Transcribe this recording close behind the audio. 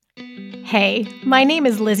Hey, my name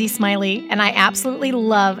is Lizzie Smiley, and I absolutely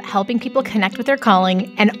love helping people connect with their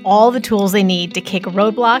calling and all the tools they need to kick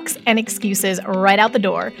roadblocks and excuses right out the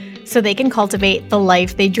door so they can cultivate the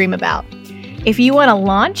life they dream about. If you want to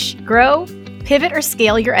launch, grow, pivot, or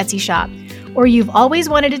scale your Etsy shop, or you've always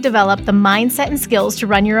wanted to develop the mindset and skills to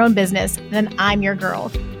run your own business, then I'm your girl.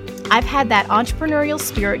 I've had that entrepreneurial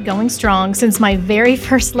spirit going strong since my very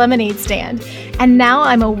first lemonade stand, and now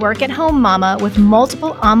I'm a work-at-home mama with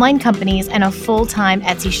multiple online companies and a full-time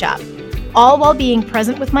Etsy shop, all while being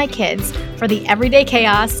present with my kids for the everyday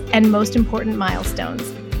chaos and most important milestones.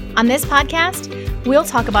 On this podcast, we'll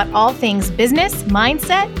talk about all things business,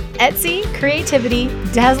 mindset, Etsy, creativity,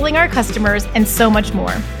 dazzling our customers, and so much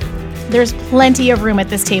more. There's plenty of room at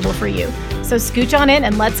this table for you, so scooch on in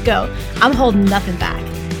and let's go. I'm holding nothing back.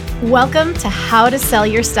 Welcome to How to Sell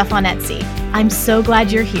Your Stuff on Etsy. I'm so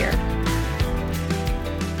glad you're here.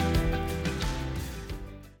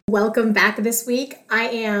 Welcome back this week. I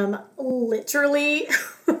am literally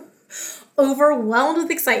overwhelmed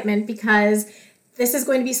with excitement because this is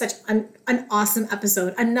going to be such an awesome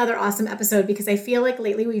episode, another awesome episode, because I feel like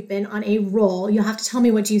lately we've been on a roll. You'll have to tell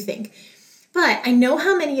me what you think. But I know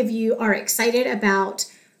how many of you are excited about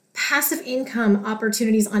passive income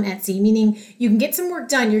opportunities on Etsy, meaning you can get some work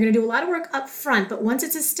done. You're going to do a lot of work up front, but once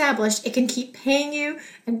it's established, it can keep paying you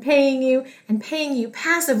and paying you and paying you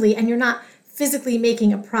passively, and you're not physically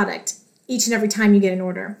making a product each and every time you get an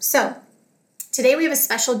order. So today we have a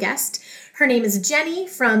special guest. Her name is Jenny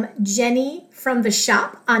from the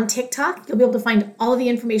Shop on TikTok. You'll be able to find all of the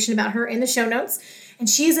information about her in the show notes. And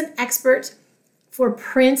she is an expert for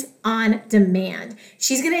print on demand.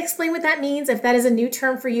 She's going to explain what that means if that is a new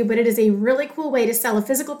term for you, but it is a really cool way to sell a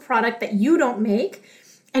physical product that you don't make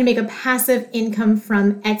and make a passive income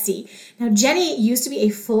from Etsy. Now, Jenny used to be a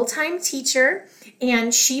full-time teacher,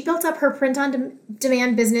 and she built up her print on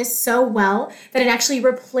demand business so well that it actually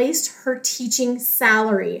replaced her teaching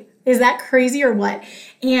salary. Is that crazy or what?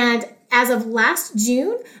 And as of last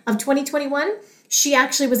June of 2021, she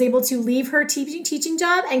actually was able to leave her teaching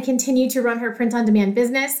job and continue to run her print-on-demand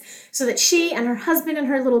business so that she and her husband and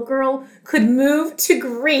her little girl could move to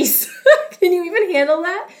Greece. Can you even handle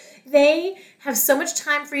that? They have so much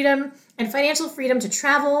time freedom and financial freedom to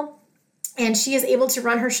travel, and she is able to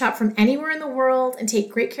run her shop from anywhere in the world and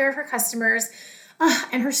take great care of her customers.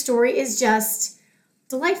 And her story is just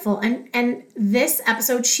delightful. And this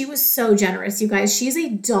episode, she was so generous, you guys. She's a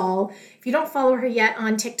doll. If you don't follow her yet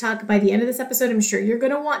on TikTok, by the end of this episode, I'm sure you're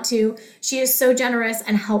going to want to. She is so generous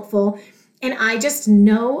and helpful. And I just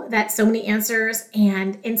know that so many answers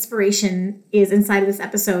and inspiration is inside of this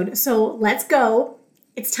episode. So let's go.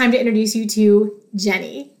 It's time to introduce you to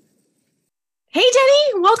Jenny. Hey,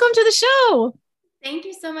 Jenny, welcome to the show. Thank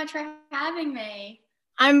you so much for having me.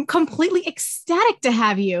 I'm completely ecstatic to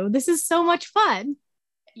have you. This is so much fun.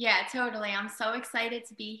 Yeah, totally. I'm so excited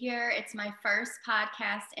to be here. It's my first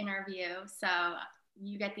podcast interview, so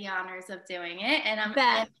you get the honors of doing it. And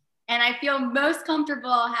I feel most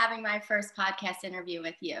comfortable having my first podcast interview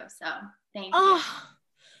with you. So thank you.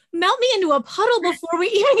 Melt me into a puddle before we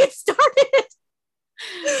even get started.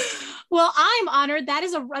 Well, I'm honored.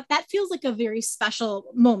 That feels like a very special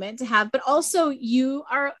moment to have, but also you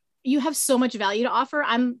have so much value to offer.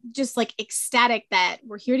 I'm just like ecstatic that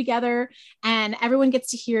we're here together and everyone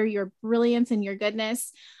gets to hear your brilliance and your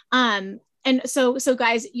goodness. And so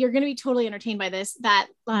guys, you're going to be totally entertained by this, that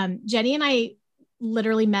Jenny and I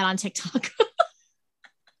literally met on TikTok.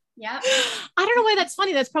 Yep. I don't know why that's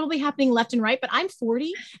funny. That's probably happening left and right, but I'm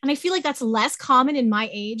 40 and I feel like that's less common in my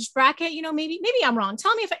age bracket. You know, maybe I'm wrong.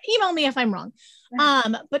 Email me if I'm wrong.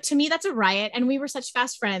 But to me, that's a riot. And we were such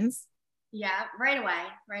fast friends. Yeah, right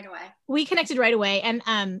away. We connected right away. And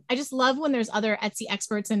I just love when there's other Etsy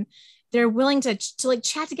experts and they're willing to like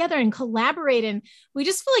chat together and collaborate. And we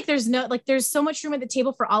just feel like there's so much room at the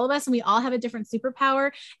table for all of us and we all have a different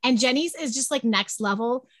superpower. And Jenny's is just like next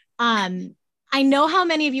level. I know how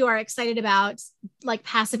many of you are excited about like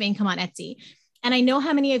passive income on Etsy. And I know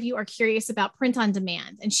how many of you are curious about print on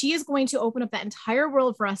demand. And she is going to open up that entire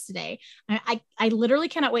world for us today. I literally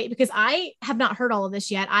cannot wait because I have not heard all of this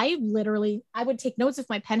yet. I would take notes if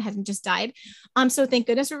my pen hadn't just died. So thank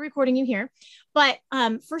goodness we're recording you here. But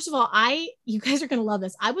first of all, you guys are going to love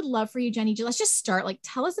this. I would love for you, Jenny, let's just start. Like,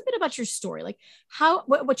 tell us a bit about your story. Like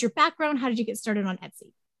what's your background? How did you get started on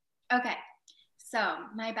Etsy? Okay. So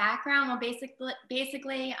my background, well,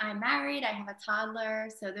 basically I'm married, I have a toddler.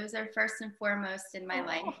 So those are first and foremost in my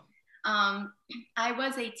life. I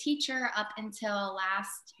was a teacher up until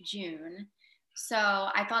last June. So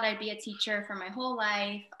I thought I'd be a teacher for my whole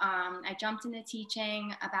life. I jumped into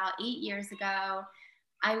teaching about 8 years ago.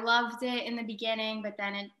 I loved it in the beginning, but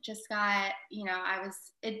then it just got,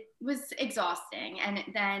 it was exhausting. And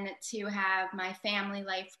then to have my family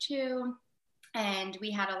life too. And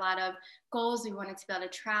we had a lot of goals. We wanted to be able to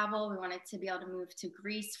travel. We wanted to be able to move to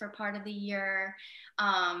Greece for part of the year.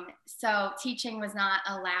 So teaching was not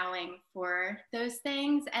allowing for those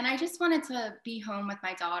things. And I just wanted to be home with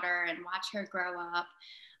my daughter and watch her grow up.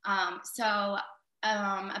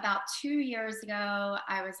 About 2 years ago,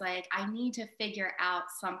 I was like, I need to figure out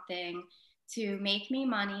something to make me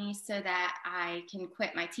money so that I can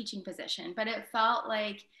quit my teaching position. But it felt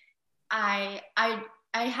like I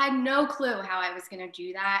had no clue how I was going to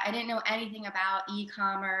do that. I didn't know anything about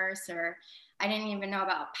e-commerce, or I didn't even know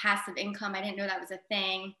about passive income. I didn't know that was a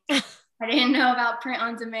thing. I didn't know about print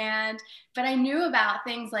on demand, but I knew about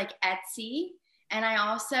things like Etsy. And I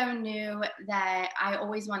also knew that I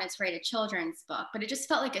always wanted to write a children's book, but it just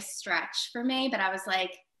felt like a stretch for me. But I was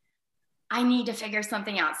like, I need to figure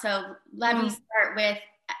something out. So let me start with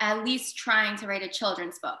at least trying to write a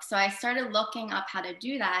children's book. So I started looking up how to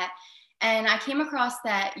do that. And I came across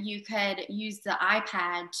that you could use the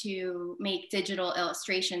iPad to make digital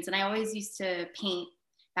illustrations. And I always used to paint.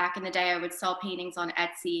 Back in the day, I would sell paintings on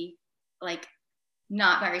Etsy, like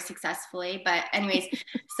not very successfully, but anyways,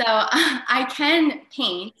 so I can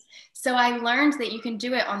paint. So I learned that you can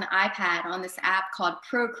do it on the iPad on this app called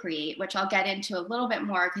Procreate, which I'll get into a little bit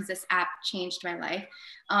more because this app changed my life.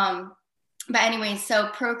 But anyways, so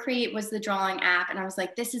Procreate was the drawing app, and I was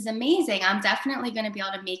like, this is amazing. I'm definitely going to be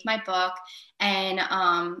able to make my book. And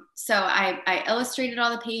so I illustrated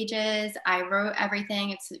all the pages. I wrote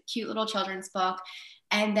everything. It's a cute little children's book.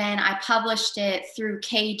 And then I published it through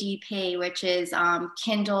KDP, which is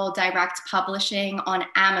Kindle Direct Publishing on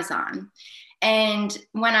Amazon. And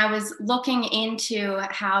when I was looking into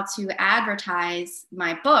how to advertise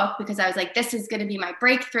my book, because I was like, this is going to be my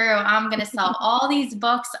breakthrough. I'm going to sell all these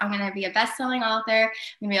books. I'm going to be a best-selling author.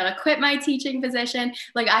 I'm going to be able to quit my teaching position.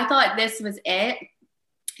 Like, I thought this was it.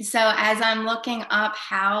 So as I'm looking up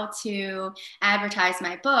how to advertise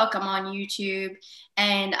my book, I'm on YouTube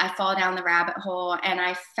and I fall down the rabbit hole and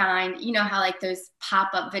I find, you know, how like those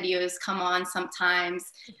pop-up videos come on sometimes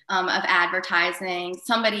of advertising.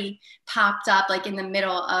 Somebody popped up like in the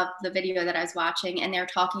middle of the video that I was watching, and they're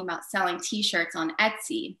talking about selling t-shirts on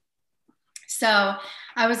Etsy. So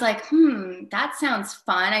I was like, that sounds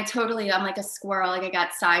fun. I'm like a squirrel. Like I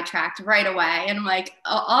got sidetracked right away, and I'm like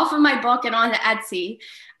off of my book and on to Etsy.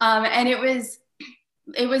 And it was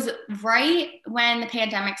right when the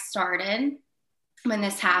pandemic started, when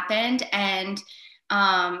this happened. And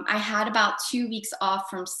I had about 2 weeks off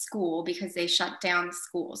from school because they shut down the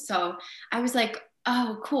school. So I was like,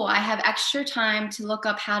 oh, cool. I have extra time to look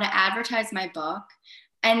up how to advertise my book.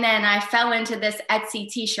 And then I fell into this Etsy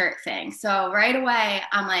t-shirt thing. So right away,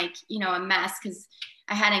 I'm like, a mess because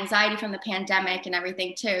I had anxiety from the pandemic and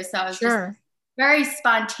everything too. So I was just very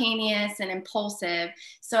spontaneous and impulsive.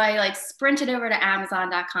 So I like sprinted over to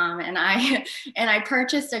Amazon.com and I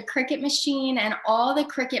purchased a Cricut machine and all the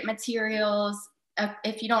Cricut materials.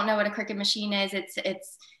 If you don't know what a Cricut machine is,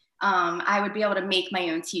 it's I would be able to make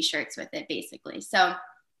my own t-shirts with it basically. So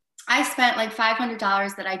I spent like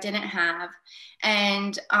 $500 that I didn't have,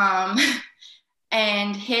 and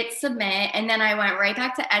and hit submit. And then I went right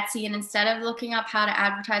back to Etsy. And instead of looking up how to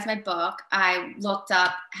advertise my book, I looked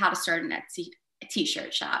up how to start an Etsy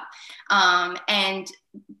t-shirt shop. And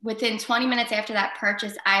within 20 minutes after that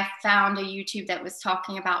purchase, I found a YouTube that was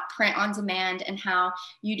talking about print on demand and how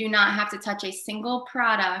you do not have to touch a single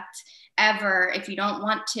product ever if you don't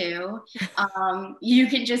want to. You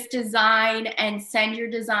can just design and send your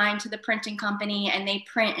design to the printing company and they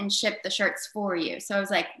print and ship the shirts for you. So I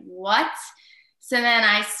was like, what? So then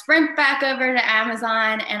I sprint back over to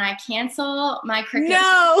Amazon and I cancel my Cricut.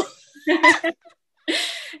 No.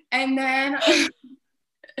 And then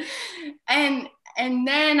and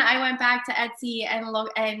then I went back to Etsy and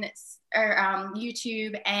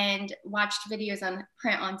YouTube and watched videos on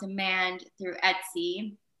print on demand through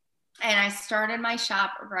Etsy. And I started my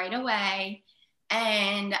shop right away.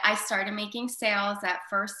 And I started making sales that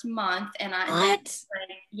first month. And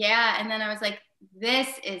and then I was like, this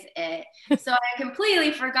is it. So I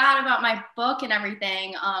completely forgot about my book and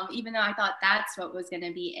everything, even though I thought that's what was going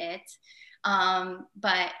to be it.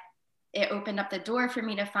 But it opened up the door for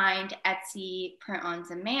me to find Etsy print on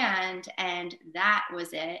demand, and that was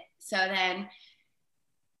it. So then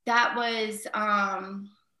that was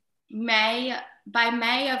by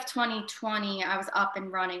May of 2020, I was up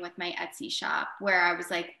and running with my Etsy shop where I was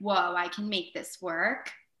like, whoa, I can make this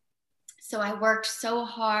work. So I worked so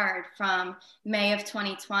hard from May of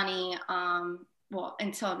 2020,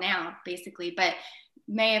 until now, basically. But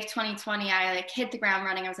May of 2020, I like hit the ground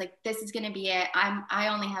running. I was like, this is going to be it. I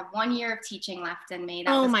only have 1 year of teaching left in me.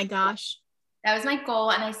 Oh my gosh. That was my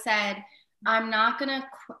goal. And I said, I'm not going to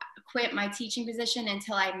quit my teaching position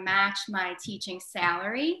until I match my teaching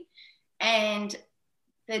salary. And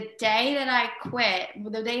the day that I quit,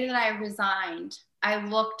 the day that I resigned, I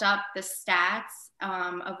looked up the stats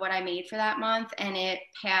of what I made for that month, and it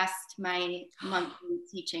passed my monthly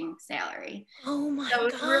teaching salary. Oh my So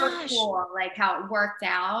it was real gosh. cool, like how it worked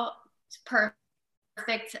out. It's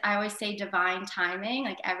perfect. I always say divine timing,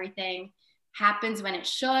 like everything happens when it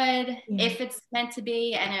should, if it's meant to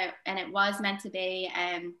be, and it was meant to be.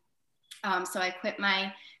 And so I quit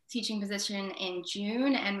my teaching position in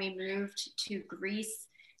June, and we moved to Greece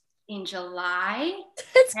in July.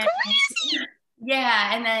 That's crazy.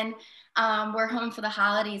 Yeah, and then we're home for the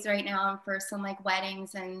holidays right now and for some like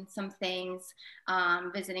weddings and some things,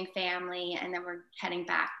 visiting family, and then we're heading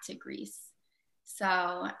back to Greece.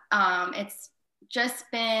 So it's just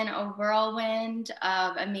been a whirlwind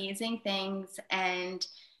of amazing things and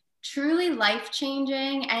truly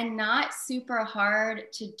life-changing and not super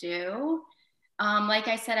hard to do. Like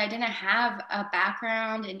I said, I didn't have a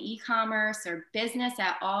background in e-commerce or business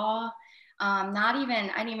at all.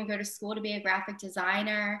 I didn't even go to school to be a graphic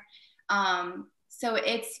designer. So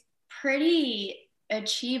it's pretty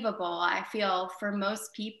achievable, I feel, for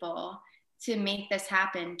most people to make this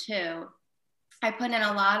happen too. I put in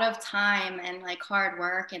a lot of time and like hard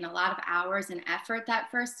work and a lot of hours and effort that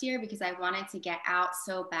first year because I wanted to get out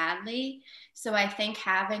so badly. So I think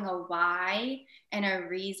having a why and a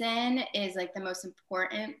reason is like the most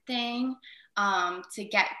important thing, to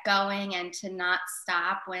get going and to not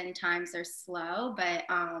stop when times are slow.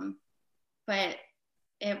 But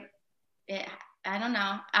it I don't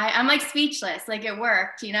know. I'm like speechless. Like it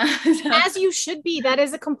worked, you know? So, as you should be. That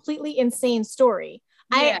is a completely insane story.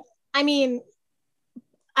 yeah. I mean,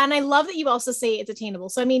 and I love that you also say it's attainable.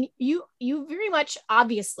 So, I mean, you very much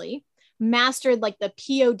obviously mastered like the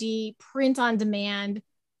POD, print on demand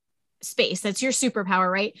space. That's your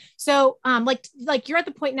superpower, right? So, like you're at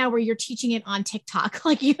the point now where you're teaching it on TikTok.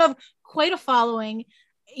 Like you have quite a following.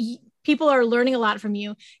 People are learning a lot from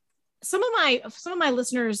you. Some of my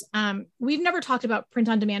listeners, we've never talked about print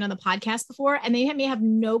on demand on the podcast before, and they may have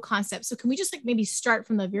no concept. So can we just like maybe start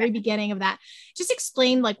from the very beginning of that? Just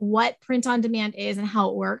explain like what print on demand is and how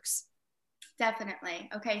it works. Definitely.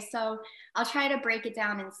 Okay, so I'll try to break it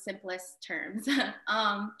down in simplest terms.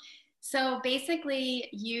 So basically,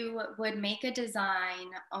 you would make a design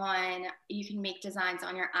you can make designs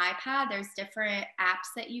on your iPad. There's different apps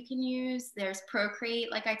that you can use. There's Procreate,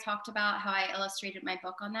 like I talked about, how I illustrated my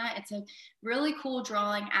book on that. It's a really cool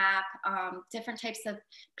drawing app, different types of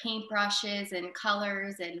paintbrushes and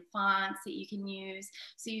colors and fonts that you can use.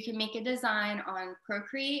 So you can make a design on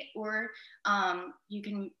Procreate, or you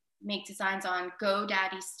can make designs on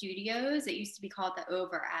GoDaddy Studios. It used to be called the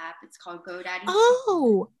Over app. It's called GoDaddy.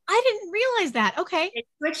 Oh, I didn't realize that. Okay. It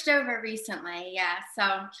switched over recently. Yeah.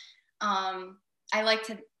 So I like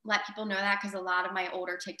to let people know that because a lot of my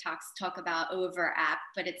older TikToks talk about Over app,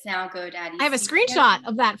 but it's now GoDaddy. I have a screenshot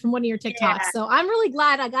of that from one of your TikToks. Yeah. So I'm really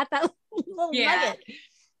glad I got that little nugget.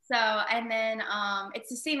 So, and then it's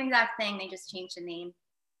the same exact thing. They just changed the name.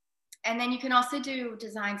 And then you can also do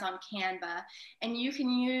designs on Canva, and you can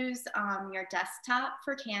use your desktop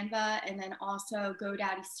for Canva and then also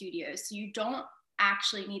GoDaddy Studios. So you don't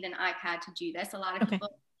actually need an iPad to do this. A lot of people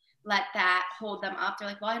let that hold them up. They're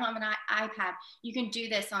like, well, I don't have an iPad. You can do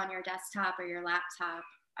this on your desktop or your laptop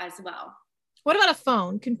as well. What about a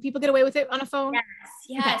phone? Can people get away with it on a phone?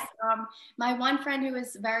 Yes. Okay. My one friend who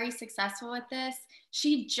was very successful with this,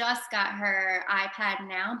 she just got her iPad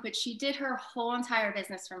now, but she did her whole entire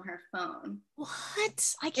business from her phone.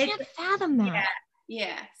 What? I can't fathom that.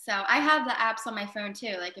 Yeah. So I have the apps on my phone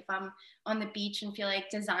too. Like if I'm on the beach and feel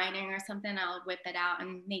like designing or something, I'll whip it out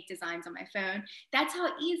and make designs on my phone. That's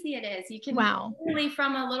how easy it is. You can literally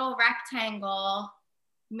from a little rectangle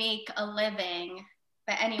make a living.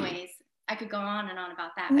 But anyways, I could go on and on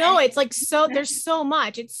about that. No, it's like, so there's so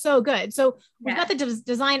much. It's so good. So we've got the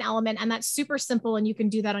design element, and that's super simple. And you can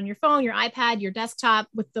do that on your phone, your iPad, your desktop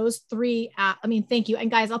with those three. I mean, thank you. And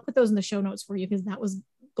guys, I'll put those in the show notes for you because that was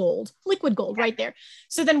gold, liquid gold right there.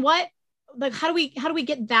 So then how do we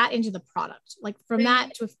get that into the product? Like from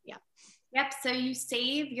that to, Yep. So you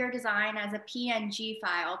save your design as a PNG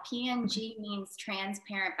file. PNG means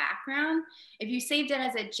transparent background. If you saved it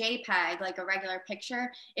as a JPEG, like a regular picture,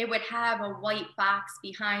 it would have a white box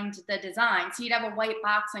behind the design. So you'd have a white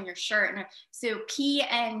box on your shirt. And so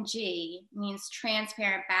PNG means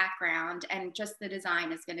transparent background, and just the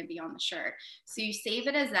design is going to be on the shirt. So you save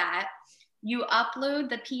it as that. You upload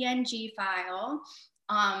the PNG file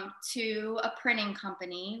to a printing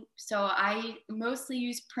company. So I mostly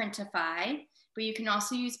use Printify, but you can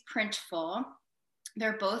also use Printful.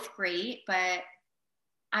 They're both great, but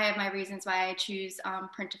I have my reasons why I choose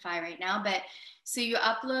Printify right now. But so you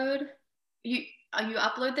upload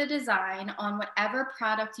the design on whatever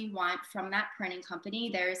product you want from that printing company.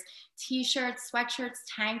 There's t-shirts, sweatshirts,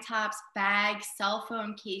 tank tops, bags, cell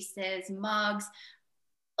phone cases, mugs,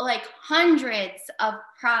 like hundreds of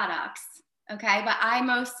products. Okay, but I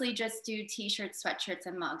mostly just do t-shirts, sweatshirts,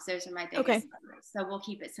 and mugs. Those are my biggest sellers. So we'll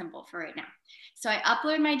keep it simple for right now. So I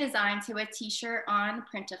upload my design to a t-shirt on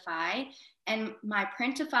Printify, and my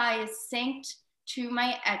Printify is synced to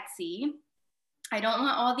my Etsy. I don't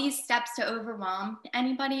want all these steps to overwhelm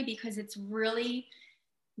anybody because it's really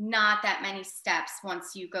not that many steps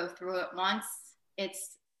once you go through it once.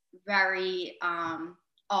 It's very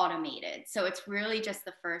automated. So it's really just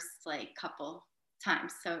the first like couple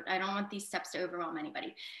times. So I don't want these steps to overwhelm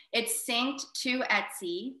anybody. It's synced to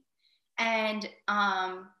Etsy. And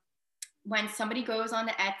when somebody goes on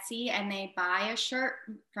to Etsy and they buy a shirt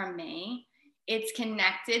from me, it's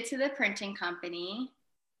connected to the printing company.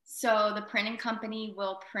 So the printing company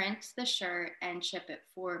will print the shirt and ship it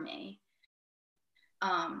for me.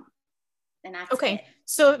 And that's okay. it.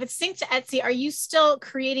 So if it's synced to Etsy, are you still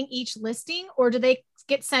creating each listing, or do they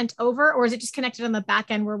get sent over, or is it just connected on the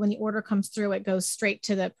back end where when the order comes through, it goes straight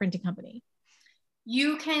to the printing company?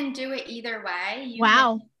 You can do it either way.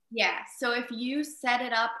 Wow. Yeah. So if you set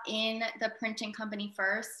it up in the printing company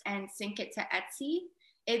first and sync it to Etsy,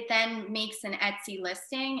 it then makes an Etsy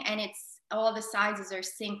listing, and it's all the sizes are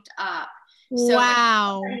synced up. So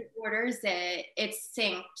wow. when somebody orders it, it's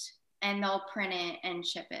synced and they'll print it and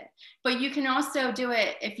ship it. But you can also do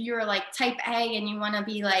it if you're like type A and you want to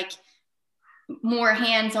be like more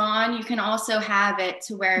hands-on. You can also have it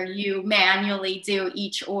to where you manually do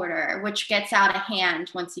each order, which gets out of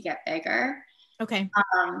hand once you get bigger. Okay.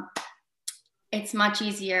 It's much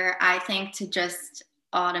easier, I think, to just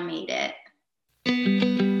automate it.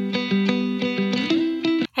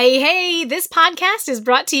 Hey, this podcast is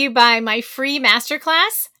brought to you by my free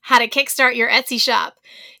masterclass, How to Kickstart Your Etsy Shop.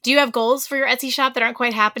 Do you have goals for your Etsy shop that aren't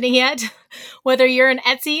quite happening yet? Whether you're an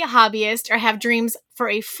Etsy hobbyist or have dreams for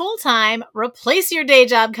a full-time, replace your day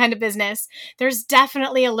job kind of business, there's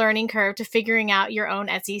definitely a learning curve to figuring out your own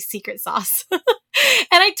Etsy secret sauce. And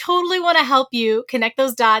I totally want to help you connect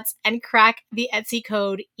those dots and crack the Etsy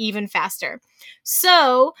code even faster.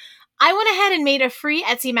 So I went ahead and made a free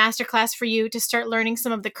Etsy masterclass for you to start learning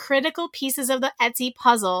some of the critical pieces of the Etsy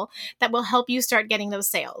puzzle that will help you start getting those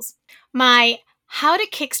sales. My How to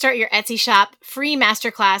Kickstart Your Etsy Shop free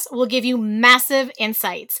masterclass will give you massive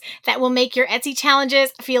insights that will make your Etsy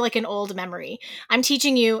challenges feel like an old memory. I'm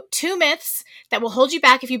teaching you 2 myths that will hold you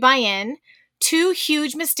back if you buy in, 2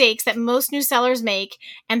 huge mistakes that most new sellers make,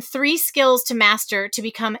 and 3 skills to master to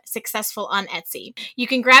become successful on Etsy. You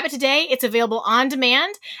can grab it today. It's available on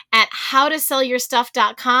demand at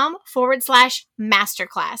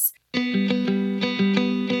howtosellyourstuff.com/masterclass.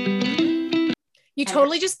 You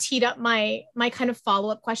totally just teed up my kind of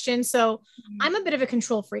follow-up question. So I'm a bit of a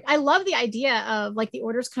control freak. I love the idea of like the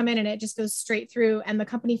orders come in and it just goes straight through and the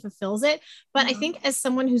company fulfills it. But I think as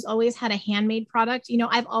someone who's always had a handmade product, you know,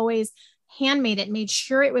 I've always handmade it, made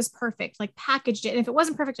sure it was perfect, like packaged it. And if it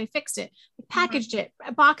wasn't perfect, I fixed it, like, packaged it,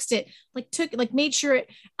 boxed it, made sure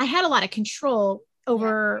I had a lot of control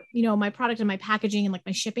over, you know, my product and my packaging and like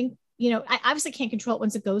my shipping. You know, I obviously can't control it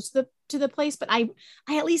once it goes to the place, but I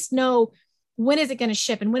at least know when is it going to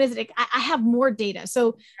ship and when is it, I have more data.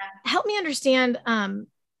 So help me understand,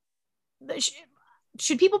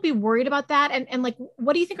 should people be worried about that? And like,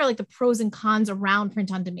 what do you think are like the pros and cons around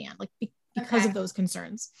print on demand? Like because of those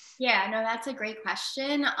concerns? Yeah, no, that's a great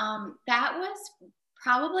question. That was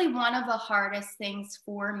probably one of the hardest things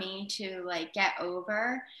for me to like get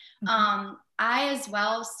over. I as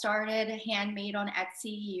well started handmade on Etsy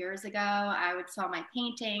years ago. I would sell my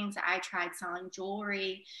paintings. I tried selling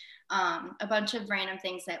jewelry, a bunch of random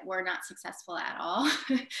things that were not successful at all.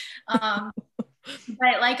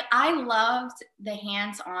 But like, I loved the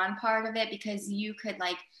hands-on part of it because you could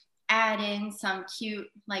like add in some cute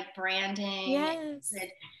like branding. Yes.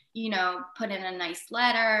 You know, put in a nice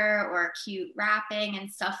letter or cute wrapping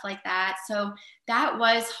and stuff like that. So that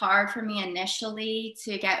was hard for me initially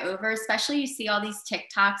to get over, especially you see all these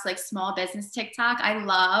TikToks, like small business TikTok. I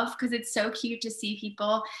love because it's so cute to see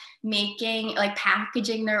people making, like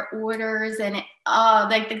packaging their orders and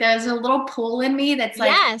like there's a little pull in me that's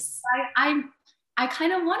like, yes, I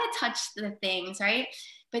kind of want to touch the things, right?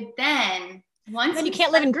 But then once you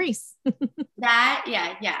can't live in Greece.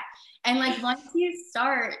 Yeah. And like once you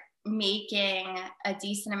start making a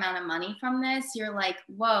decent amount of money from this, you're like,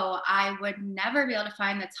 whoa, I would never be able to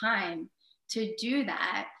find the time to do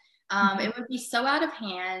that. It would be so out of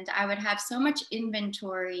hand. I would have so much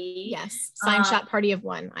inventory. Yes. Sign shop party of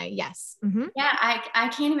one. Yes. Mm-hmm. Yeah, I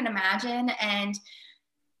can't even imagine. And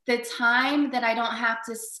the time that I don't have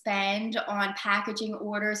to spend on packaging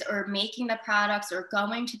orders or making the products or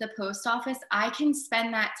going to the post office, I can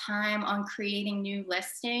spend that time on creating new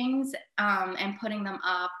listings and putting them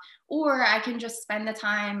up. Or I can just spend the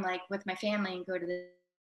time like with my family and go to the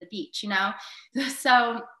beach, you know?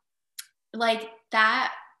 So like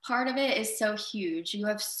that part of it is so huge. You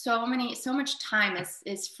have so much time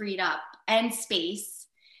is freed up and space,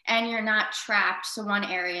 and you're not trapped to one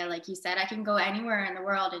area. Like you said, I can go anywhere in the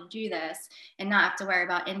world and do this and not have to worry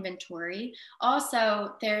about inventory.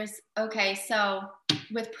 Also, so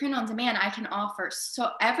with print on demand, I can offer so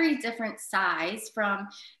every different size from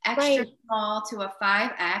extra small to a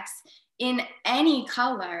 5X in any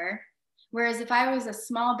color. Whereas if I was a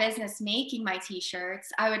small business making my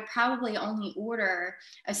t-shirts, I would probably only order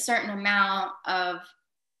a certain amount of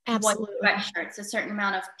white sweatshirts, a certain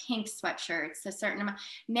amount of pink sweatshirts, a certain amount.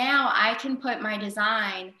 Now I can put my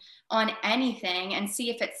design on anything and see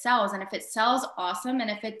if it sells. And if it sells, awesome. And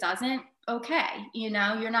if it doesn't, okay. You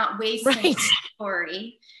know, you're not wasting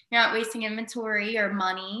inventory. You're not wasting inventory or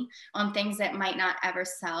money on things that might not ever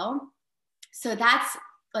sell. So that's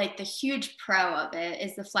like the huge pro of it,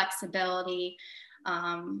 is the flexibility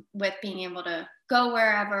with being able to go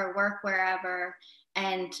wherever, work wherever,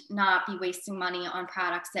 and not be wasting money on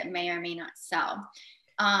products that may or may not sell.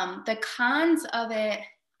 The cons of it,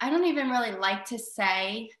 I don't even really like to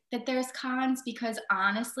say that there's cons, because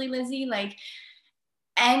honestly, Lizzie, like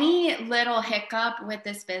any little hiccup with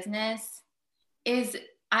this business is,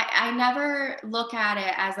 I never look at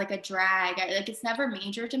it as like a drag. Like it's never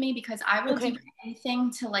major to me, because I will do anything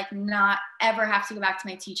to like not ever have to go back to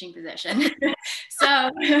my teaching position. So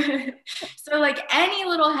like any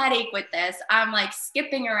little headache with this, I'm like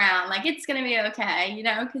skipping around, like it's going to be okay, you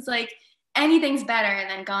know, because like anything's better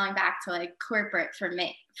than going back to like corporate for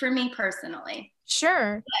me personally.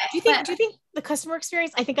 Sure. Do you think the customer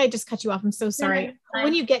experience, I think I just cut you off, I'm so sorry.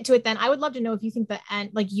 When you get to it, then I would love to know if you think that, and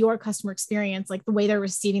like your customer experience, like the way they're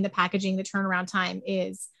receiving the packaging, the turnaround time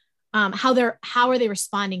is, how are they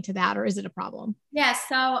responding to that, or is it a problem? Yeah.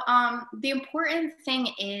 So the important thing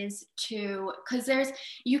is because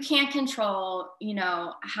you can't control, you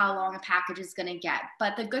know, how long a package is going to get.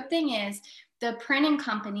 But the good thing is the printing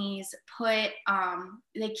companies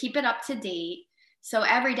they keep it up to date. So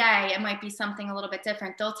every day it might be something a little bit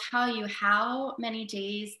different. They'll tell you how many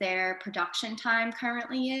days their production time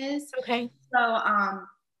currently is. Okay. So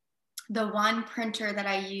the one printer that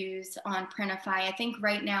I use on Printify, I think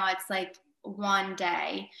right now it's like 1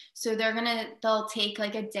 day. So they'll take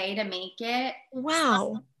like a day to make it.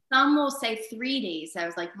 Wow. Some will say 3 days. I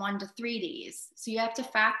was like 1 to 3 days. So you have to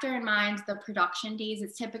factor in mind the production days.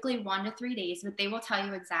 It's typically 1 to 3 days, but they will tell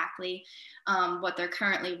you exactly what they're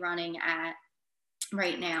currently running at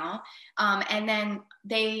right now. And then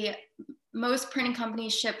most printing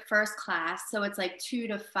companies ship first class. So it's like 2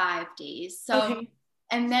 to 5 days. So,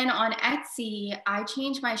 and then on Etsy, I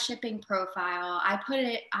changed my shipping profile. I put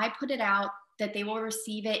it out that they will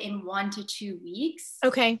receive it in 1 to 2 weeks.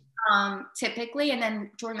 Okay. Typically. And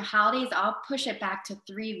then during the holidays, I'll push it back to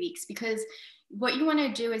 3 weeks, because what you want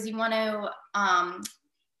to do is you want to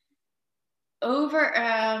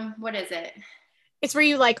what is it? It's where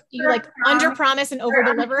you under promise and over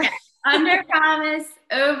deliver. Under promise,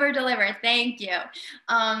 over deliver. Thank you.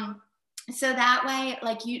 So that way,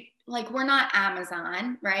 we're not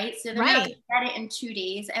Amazon, right? So they're not going to get it in 2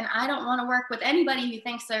 days. And I don't want to work with anybody who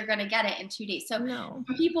thinks they're going to get it in 2 days. So when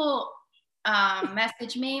people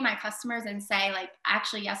message me, my customers, and say, like,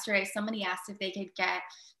 actually yesterday, somebody asked if they could get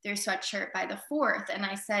their sweatshirt by the 4th. And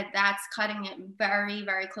I said, that's cutting it very,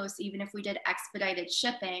 very close, even if we did expedited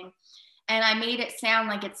shipping. And I made it sound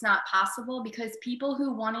like it's not possible, because people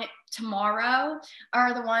who want it tomorrow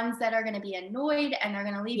are the ones that are going to be annoyed, and they're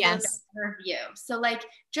going to leave you a review. So like,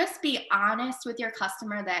 just be honest with your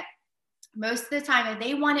customer that most of the time, if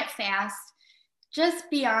they want it fast, just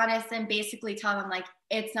be honest and basically tell them like,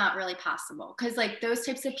 it's not really possible. Because like those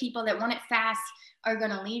types of people that want it fast are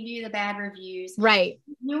going to leave you the bad reviews. Right.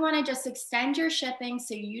 You want to just extend your shipping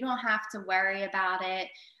so you don't have to worry about it.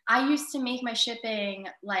 I used to make my shipping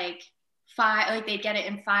they'd get it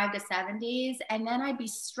in 5 to 7 days, and then I'd be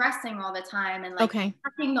stressing all the time and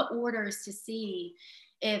checking the orders to see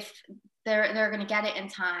if they're going to get it in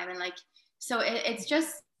time. And like, so it's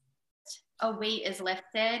just a weight is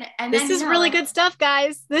lifted. And this then, is really good stuff,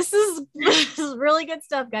 guys. This is really good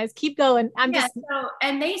stuff, guys. Keep going. So,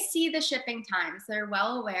 and they see the shipping times. They're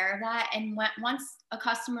well aware of that. And once a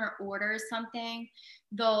customer orders something,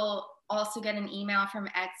 they'll also get an email from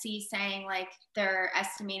Etsy saying like their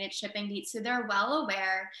estimated shipping date. So they're well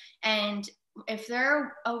aware. And if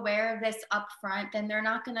they're aware of this up front, then they're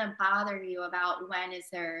not going to bother you about when is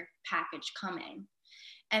their package coming.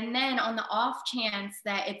 And then on the off chance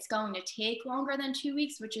that it's going to take longer than 2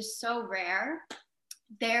 weeks, which is so rare,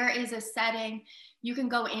 there is a setting. You can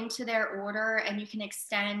go into their order and you can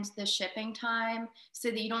extend the shipping time so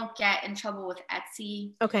that you don't get in trouble with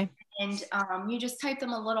Etsy. Okay. And you just type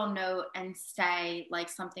them a little note and say like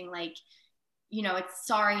something like, you know, it's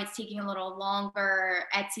sorry, it's taking a little longer.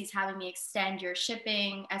 Etsy's having me extend your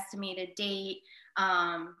shipping estimated date.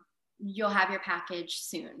 You'll have your package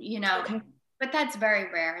soon, you know. Okay. But that's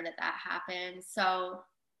very rare that happens. So,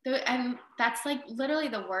 and that's like literally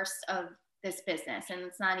the worst of this business, and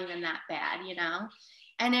it's not even that bad, you know.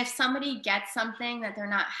 And if somebody gets something that they're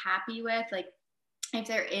not happy with, like if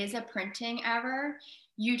there is a printing error,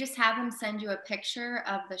 you just have them send you a picture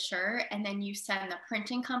of the shirt, and then you send the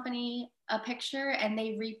printing company a picture and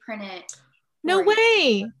they reprint it. No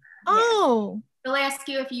way. Oh. They'll ask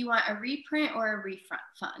you if you want a reprint or a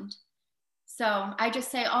refund. So I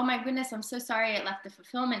just say, oh my goodness, I'm so sorry it left the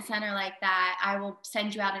fulfillment center like that. I will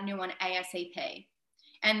send you out a new one ASAP.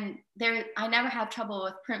 And I never have trouble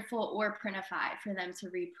with Printful or Printify for them to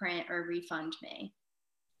reprint or refund me.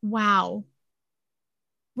 Wow.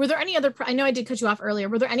 Were there any other, I know I did cut you off earlier.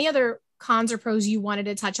 Were there any other cons or pros you wanted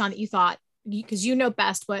to touch on that you thought, because you know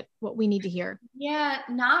best what we need to hear? Yeah,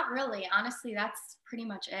 not really. Honestly, that's pretty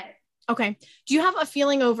much it. Okay. Do you have a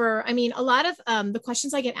feeling over, I mean, a lot of the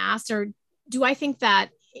questions I get asked are, do I think that,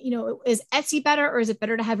 you know, is Etsy better or is it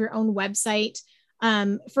better to have your own website?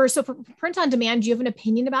 For print on demand, do you have an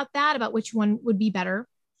opinion about that, about which one would be better?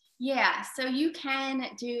 Yeah, so you can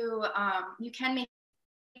do, you can make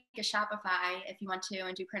a Shopify if you want to,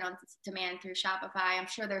 and do print on demand through Shopify. I'm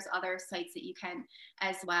sure there's other sites that you can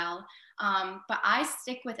as well. But I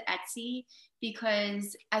stick with Etsy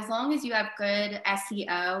because as long as you have good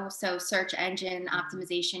SEO, so search engine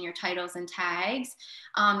optimization, your titles and tags,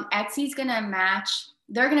 Etsy's going to match,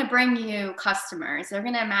 they're going to bring you customers. They're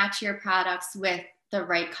going to match your products with the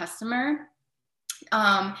right customer.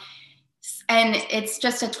 And it's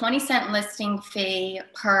just a 20-cent listing fee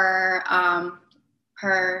per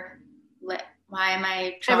why am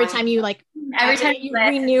I every time you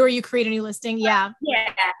renew or you create a new listing? Yeah.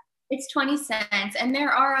 It's 20 cents. And there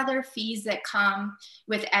are other fees that come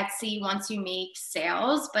with Etsy once you make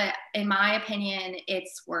sales, but in my opinion,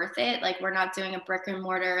 it's worth it. Like we're not doing a brick and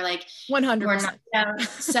mortar, like 100%.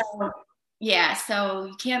 So yeah, so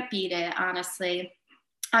you can't beat it, honestly.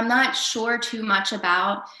 I'm not sure too much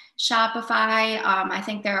about Shopify. I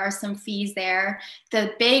think there are some fees there.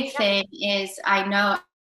 The big thing is I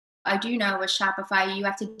do know with Shopify, you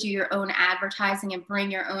have to do your own advertising and bring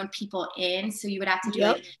your own people in. So you would have to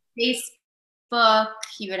do Facebook,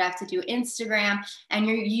 you would have to do Instagram, and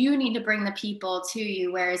you need to bring the people to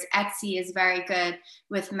you. Whereas Etsy is very good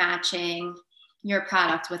with matching your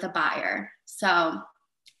product with a buyer. So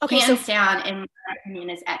hands down, in my opinion,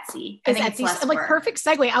 is Etsy. I think it's less work. Perfect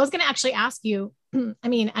segue. I was going to actually ask you, I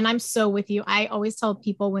mean, and I'm so with you. I always tell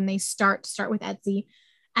people when they start with Etsy,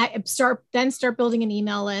 start building an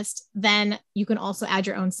email list. Then you can also add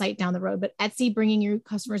your own site down the road. But Etsy bringing your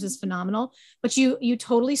customers is phenomenal. But you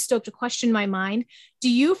totally stoked a question in my mind. Do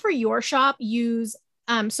you, for your shop, use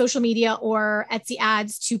social media or Etsy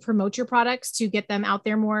ads to promote your products, to get them out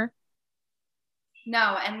there more?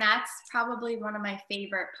 No, and that's probably one of my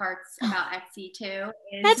favorite parts about Etsy too.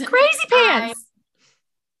 That's crazy pants.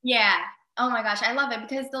 Yeah. Oh my gosh, I love it,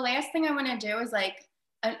 because the last thing I want to do is like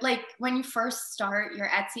when you first start your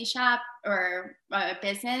Etsy shop or a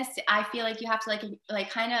business, I feel like you have to like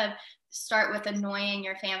kind of start with annoying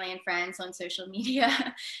your family and friends on social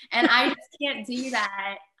media. And I just can't do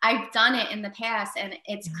that. I've done it in the past and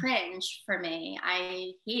it's cringe for me.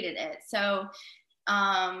 I hated it. So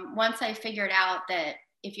once I figured out that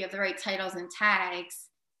if you have the right titles and tags,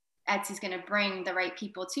 Etsy's going to bring the right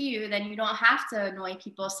people to you, then you don't have to annoy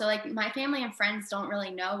people. So like my family and friends don't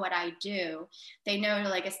really know what I do. They know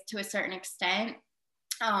to a certain extent.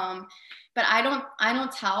 But I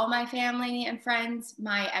don't tell my family and friends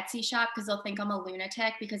my Etsy shop, because they'll think I'm a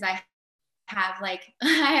lunatic, because I have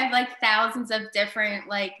thousands of different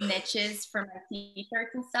like niches for my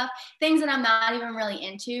t-shirts and stuff, things that I'm not even really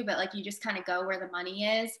into, but like you just kind of go where the money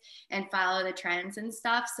is and follow the trends and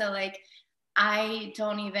stuff. So like I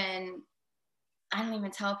don't even I don't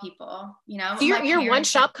even tell people, you know, So your one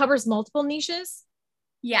shop covers multiple niches?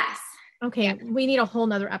 Yes. Okay. Yeah. We need a whole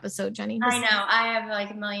nother episode, Jenny. I know. I have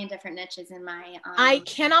like a million different niches in my, I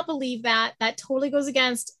cannot believe that. That totally goes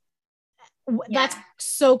against. That's yeah.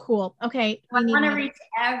 so cool. Okay. I want to reach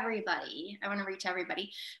everybody. I want to reach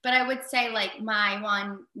everybody. But I would say like my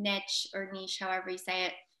one niche or niche, however you say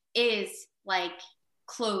it, is like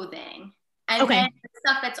clothing. And okay. then the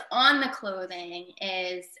stuff that's on the clothing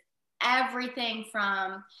is everything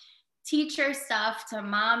from teacher stuff to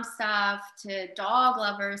mom stuff to dog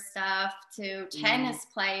lover stuff to tennis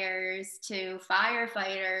players to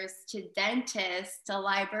firefighters to dentists to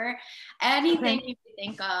library, anything you can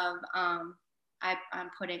think of. I'm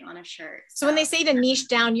putting on a shirt. So when they say to niche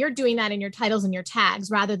down, you're doing that in your titles and your tags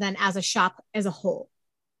rather than as a shop as a whole.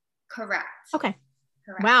 Correct. Okay.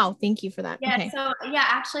 Correct. Wow. Thank you for that. Yeah. Okay. So yeah,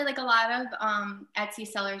 actually like a lot of Etsy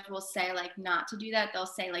sellers will say like not to do that. They'll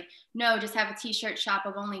say like, no, just have a t-shirt shop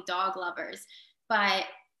of only dog lovers. But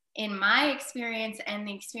in my experience and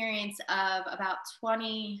the experience of about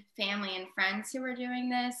 20 family and friends who are doing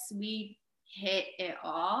this, we hit it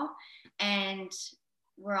all. And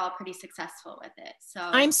we're all pretty successful with it. So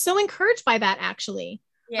I'm so encouraged by that, actually.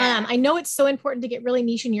 Yeah. I know it's so important to get really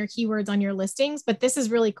niche in your keywords on your listings, but this is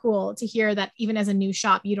really cool to hear that even as a new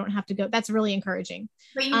shop, you don't have to go. That's really encouraging.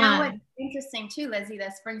 But you know what's interesting too, Lizzie,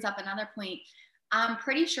 this brings up another point. I'm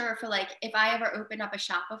pretty sure for like, if I ever opened up a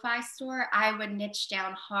Shopify store, I would niche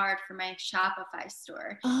down hard for my Shopify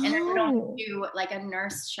store. And I would only do like a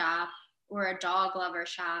nurse shop or a dog lover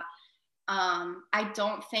shop. I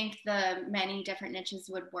don't think the many different niches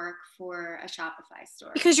would work for a Shopify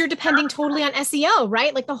store. Because you're depending totally on SEO,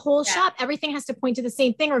 right? Like the whole shop, everything has to point to the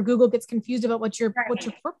same thing or Google gets confused about what you're.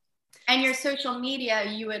 And your social media,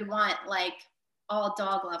 you would want like all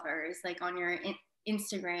dog lovers, like on your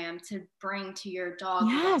Instagram to bring to your dog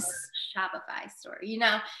Shopify store, you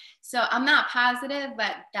know? So I'm not positive,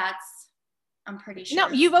 but I'm pretty sure.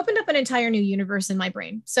 No, you've opened up an entire new universe in my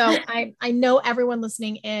brain. So I know everyone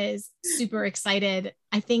listening is super excited.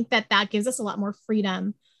 I think that gives us a lot more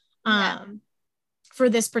freedom for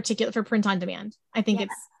this particular, for print on demand. I think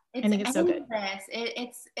I think it's so good.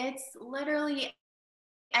 It's literally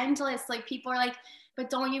endless. Like people are like, but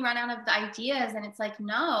don't you run out of the ideas? And it's like,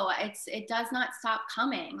 no, it does not stop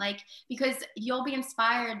coming. Like, because you'll be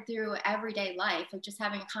inspired through everyday life, like just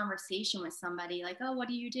having a conversation with somebody like, oh, what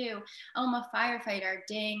do you do? Oh, I'm a firefighter.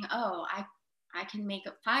 Ding. Oh, I can make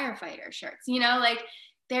up firefighter shirts, you know, like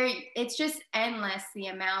it's just endless. The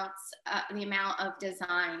amount of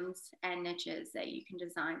designs and niches that you can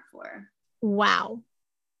design for. Wow.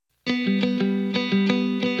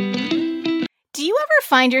 Do you ever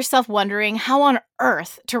find yourself wondering how on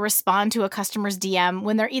earth to respond to a customer's DM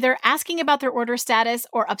when they're either asking about their order status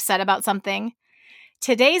or upset about something?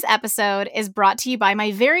 Today's episode is brought to you by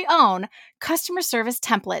my very own Customer Service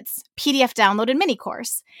Templates PDF download and mini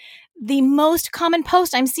course. The most common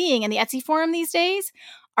post I'm seeing in the Etsy forum these days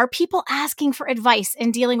are people asking for advice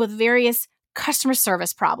in dealing with various customer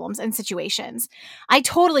service problems and situations. I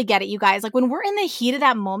totally get it, you guys. Like when we're in the heat of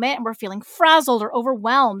that moment and we're feeling frazzled or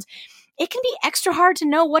overwhelmed, it can be extra hard to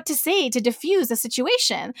know what to say to diffuse a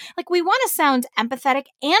situation. Like we want to sound empathetic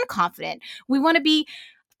and confident. We want to be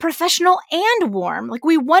professional and warm. Like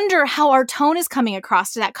we wonder how our tone is coming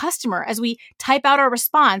across to that customer as we type out our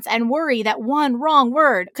response and worry that one wrong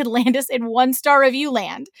word could land us in 1-star review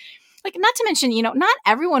land. Like, not to mention, you know, not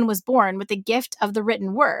everyone was born with the gift of the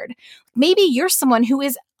written word. Maybe you're someone who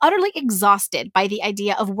is utterly exhausted by the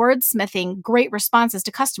idea of wordsmithing great responses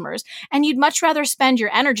to customers, and you'd much rather spend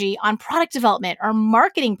your energy on product development or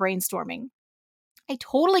marketing brainstorming. I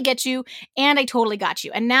totally get you, and I totally got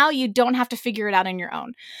you. And now you don't have to figure it out on your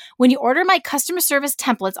own. When you order my customer service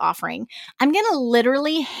templates offering, I'm going to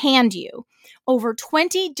literally hand you over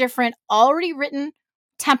 20 different already written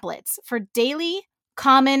templates for daily,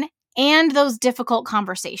 common, and those difficult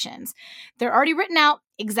conversations. They're already written out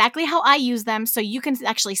exactly how I use them so you can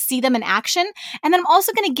actually see them in action. And then I'm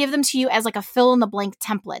also going to give them to you as like a fill in the blank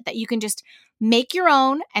template that you can just make your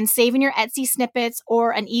own and save in your Etsy snippets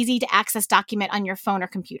or an easy to access document on your phone or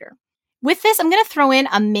computer. With this, I'm going to throw in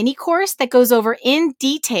a mini course that goes over in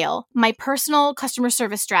detail my personal customer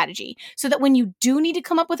service strategy so that when you do need to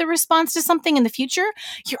come up with a response to something in the future,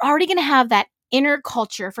 you're already going to have that inner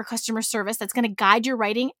culture for customer service that's going to guide your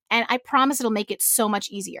writing, and I promise it'll make it so much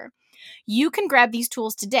easier. You can grab these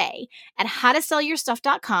tools today at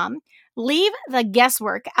howtosellyourstuff.com. Leave the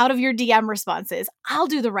guesswork out of your DM responses. I'll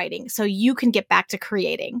do the writing so you can get back to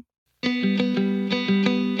creating.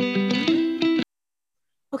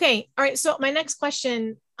 Okay. All right. So my next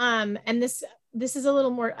question, and this is a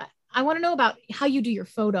little more, I want to know about how you do your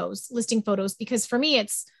photos, listing photos, because for me,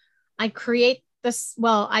 I create this.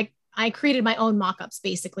 Well, I created my own mock-ups.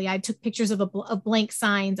 Basically, I took pictures of blank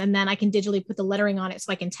signs, and then I can digitally put the lettering on it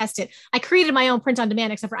so I can test it. I created my own print on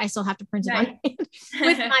demand, except for I still have to print it on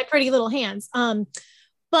with my pretty little hands.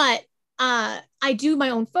 But I do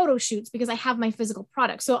my own photo shoots because I have my physical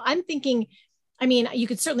product. So I'm thinking, I mean, you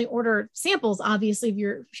could certainly order samples, obviously, of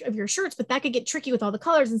your shirts, but that could get tricky with all the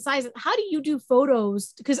colors and sizes. How do you do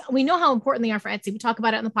photos? Because we know how important they are for Etsy. We talk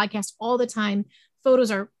about it on the podcast all the time. Photos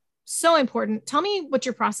are so important. Tell me what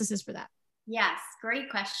your process is for that. Yes, great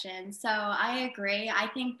question. So I agree. I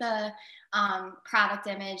think the product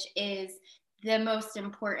image is the most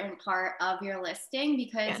important part of your listing,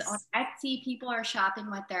 because on Etsy, people are shopping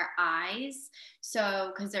with their eyes.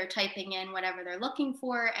 So, because they're typing in whatever they're looking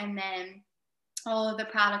for, and then all of the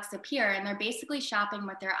products appear, and they're basically shopping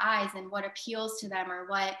with their eyes and what appeals to them or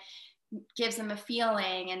what gives them a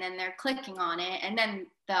feeling, and then they're clicking on it, and then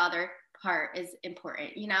the other part is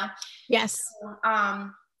important, you know? Yes.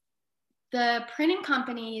 So, the printing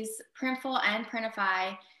companies, Printful and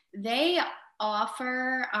Printify, they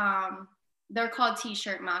offer, they're called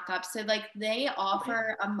t-shirt mock-ups. So like they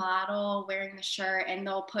offer a model wearing the shirt and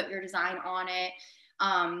they'll put your design on it.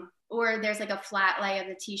 Or there's like a flat lay of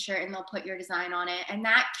the t-shirt and they'll put your design on it. And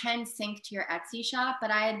that can sync to your Etsy shop,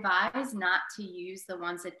 but I advise not to use the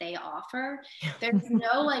ones that they offer. There's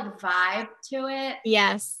no like vibe to it.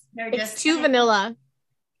 Yes. They're just too vanilla.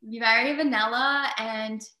 Very vanilla,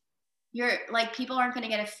 and you're like, people aren't going to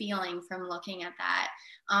get a feeling from looking at that.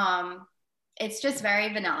 It's just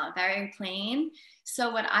very vanilla, very plain.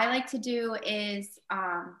 So what I like to do is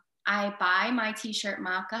I buy my t-shirt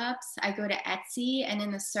mock-ups. I go to Etsy, and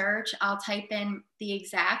in the search, I'll type in the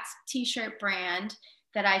exact t-shirt brand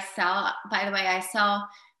that I sell. By the way,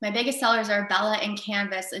 my biggest sellers are Bella and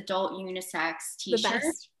Canvas adult unisex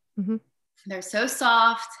t-shirts. Mm-hmm. They're so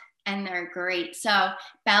soft and they're great. So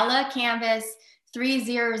Bella Canvas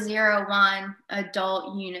 3001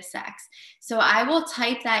 adult unisex. So I will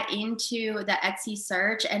type that into the Etsy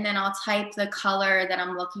search, and then I'll type the color that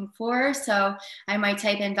I'm looking for. So I might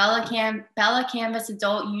type in Bella Canvas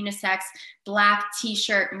adult unisex black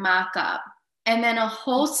t-shirt mock-up, and then a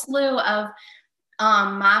whole slew of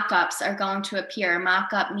mock-ups are going to appear.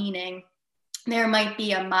 Mock-up meaning there might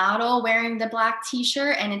be a model wearing the black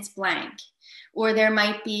t-shirt and it's blank, or there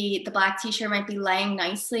might be the black t-shirt might be laying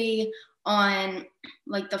nicely on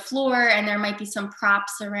like the floor, and there might be some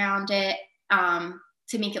props around it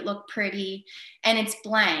to make it look pretty, and it's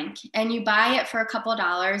blank, and you buy it for a couple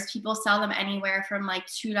dollars. People sell them anywhere from like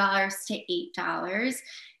 $2 to $8,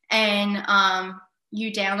 and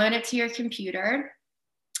you download it to your computer,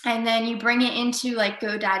 and then you bring it into like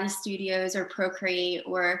GoDaddy Studios or Procreate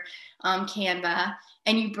or Canva,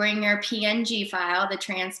 and you bring your PNG file, the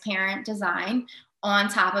transparent design, on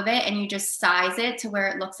top of it, and you just size it to where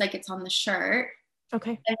it looks like it's on the shirt.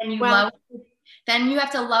 Okay. And then you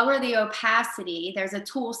have to lower the opacity. There's a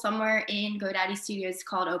tool somewhere in GoDaddy Studios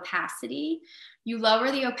called opacity. You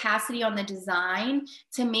lower the opacity on the design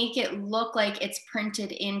to make it look like it's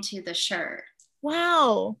printed into the shirt.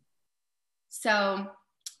 Wow. So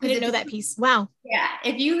I didn't know that piece. Wow. Yeah.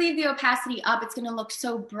 If you leave the opacity up, it's going to look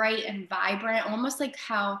so bright and vibrant, almost like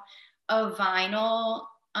how a vinyl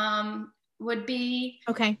would be.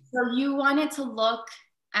 Okay. So you want it to look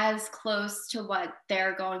as close to what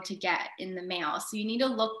they're going to get in the mail. So you need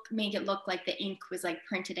to make it look like the ink was like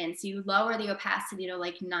printed in. So you lower the opacity to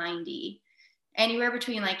like 90, anywhere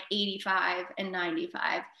between like 85 and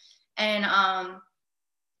 95. And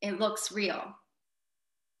it looks real.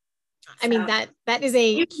 I mean, that is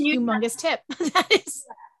a humongous tip. That is.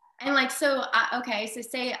 And like, so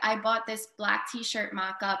say I bought this black t-shirt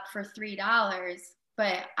mock-up for $3,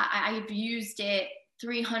 but I've used it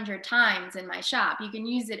 300 times in my shop. You can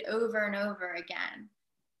use it over and over again.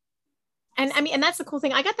 And I mean, and that's the cool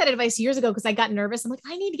thing. I got that advice years ago because I got nervous. I'm like,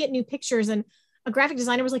 I need to get new pictures. And a graphic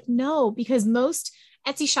designer was like, no, because most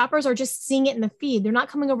Etsy shoppers are just seeing it in the feed. They're not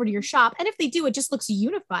coming over to your shop. And if they do, it just looks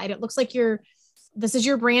unified. It looks like this is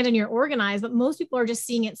your brand and you're organized, but most people are just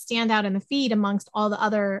seeing it stand out in the feed amongst all the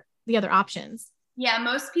other options. Yeah.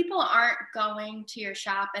 Most people aren't going to your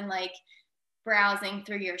shop and like browsing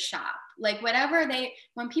through your shop. Like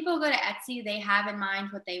when people go to Etsy, they have in mind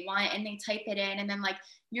what they want and they type it in, and then like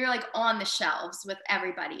you're like on the shelves with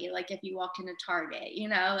everybody. Like if you walked into Target,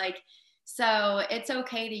 like, so it's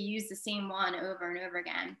okay to use the same one over and over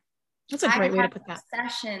again. That's a great way to put that.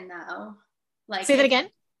 Obsession though. Like, say that again.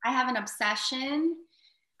 I have an obsession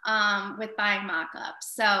with buying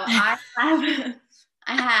mock-ups. So I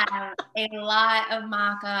have a lot of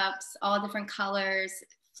mock-ups, all different colors,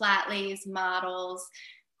 flat lays, models,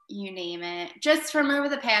 you name it. Just from over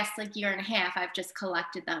the past like year and a half, I've just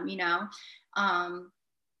collected them, you know.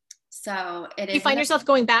 So it Do you is. find yourself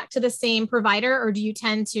going back to the same provider, or do you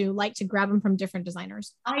tend to like to grab them from different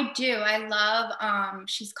designers? I do. I love,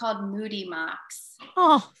 she's called Moody Mox.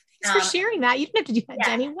 Oh, thanks for sharing that. You didn't have to do that, Yeah.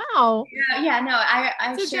 Jenny. Wow. Yeah, no,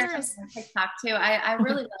 I So share generous. on TikTok too. I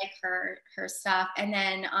really like her stuff. And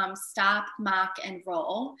then Stop, Mock, and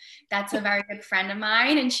Roll. That's a very good friend of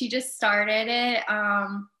mine, and she just started it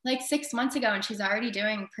like 6 months ago, and she's already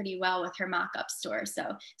doing pretty well with her mock-up store.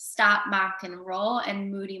 So Stop, Mock, and Roll,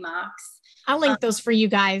 and Moody Mox. I'll link those for you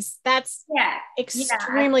guys. That's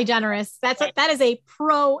extremely generous. That is a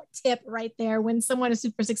pro tip right there. When someone is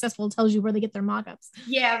super successful tells you where they get their mock-ups.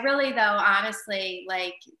 Yeah, really though, honestly,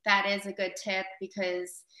 like that is a good tip,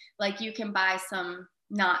 because like you can buy some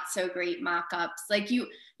not so great mock-ups. Like you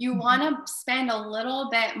want to spend a little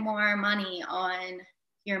bit more money on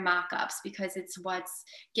your mock-ups, because it's what's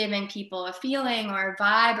giving people a feeling or a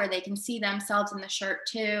vibe, or they can see themselves in the shirt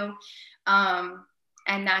too.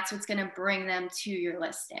 And that's what's going to bring them to your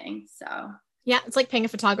listing. So yeah, it's like paying a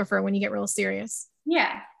photographer when you get real serious.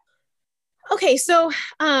 Yeah. Okay. So,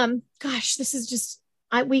 gosh, this is just,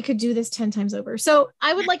 we could do this 10 times over. So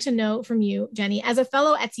I would like to know from you, Jenny, as a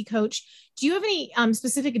fellow Etsy coach, do you have any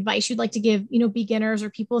specific advice you'd like to give, beginners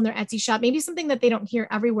or people in their Etsy shop, maybe something that they don't hear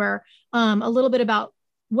everywhere, a little bit about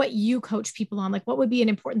what you coach people on? Like, what would be an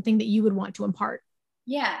important thing that you would want to impart?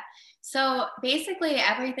 Yeah. So basically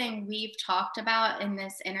everything we've talked about in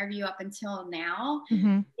this interview up until now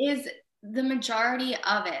is the majority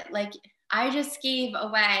of it. Like I just gave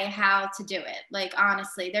away how to do it. Like,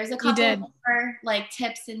 honestly, there's a couple more like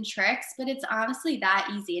tips and tricks, but it's honestly that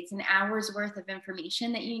easy. It's an hour's worth of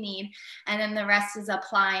information that you need. And then the rest is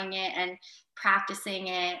applying it and practicing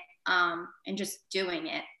it, and just doing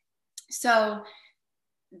it. So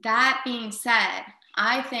that being said,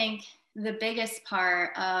 I think the biggest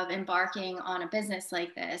part of embarking on a business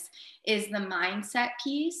like this is the mindset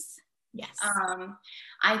piece. Yes.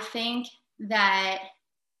 I think that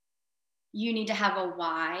you need to have a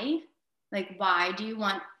why. Like, why do you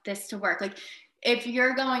want this to work? Like, if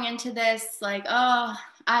you're going into this like, oh,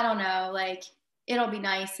 I don't know, like, it'll be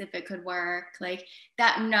nice if it could work, like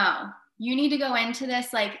that, no. You need to go into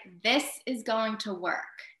this like, this is going to work.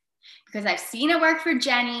 Because I've seen it work for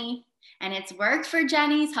Jenny, and it's worked for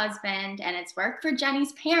Jenny's husband, and it's worked for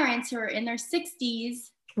Jenny's parents who are in their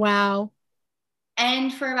 60s. Wow.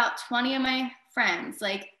 And for about 20 of my friends.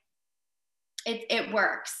 Like, it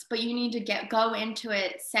works, but you need to go into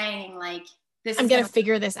it saying like, this I'm going to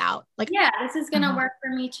figure this out. Like, yeah, this is going to work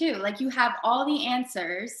for me too. Like, you have all the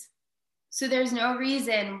answers. So there's no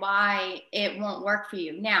reason why it won't work for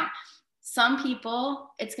you. Now, some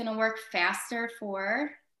people, it's going to work faster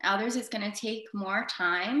for. Others, it's going to take more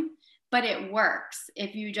time, but it works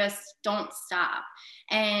if you just don't stop.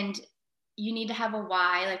 And you need to have a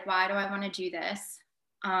why. Like, why do I want to do this?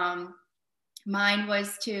 Mine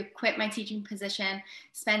was to quit my teaching position,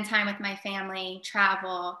 spend time with my family,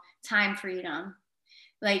 travel, time freedom.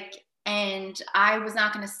 Like, and I was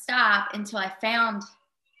not going to stop until I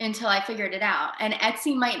figured it out. And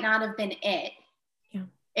Etsy might not have been it. Yeah.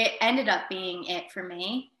 It ended up being it for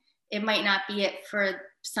me. It might not be it for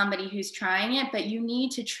somebody who's trying it, but you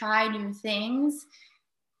need to try new things.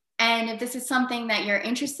 And if this is something that you're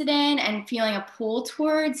interested in and feeling a pull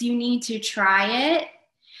towards, you need to try it.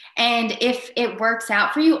 And if it works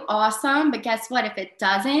out for you, awesome. But guess what? If it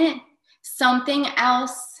doesn't, something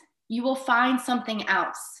else, you will find something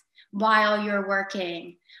else while you're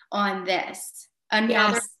working on this.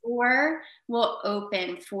 Another door will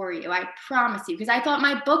open for you. I promise you. Because I thought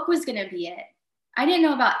my book was going to be it. I didn't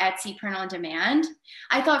know about Etsy print on demand.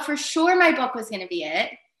 I thought for sure my book was going to be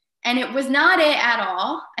it. And it was not it at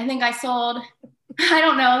all. I think I sold, I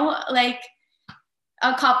don't know, like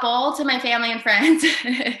a couple to my family and friends.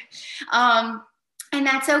 And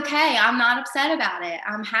that's okay. I'm not upset about it.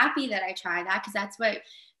 I'm happy that I tried that, because that's what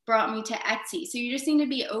brought me to Etsy. So you just need to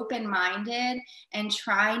be open-minded and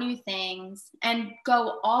try new things and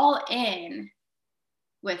go all in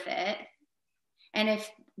with it. And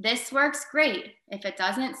if this works, great. If it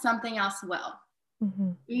doesn't, something else will.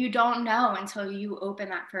 Mm-hmm. You don't know until you open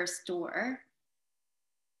that first door.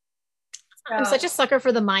 So, I'm such a sucker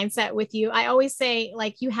for the mindset with you. I always say,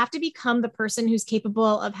 like, you have to become the person who's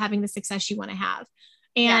capable of having the success you want to have.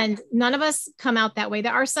 And none of us come out that way.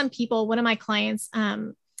 There are some people, one of my clients,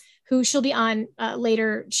 who she'll be on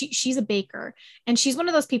later. She's a baker, and she's one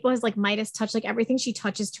of those people who has like Midas touch, like everything she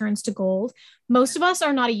touches turns to gold. Most of us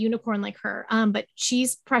are not a unicorn like her, but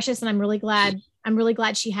she's precious. And I'm really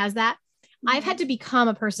glad she has that. I've had to become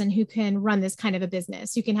a person who can run this kind of a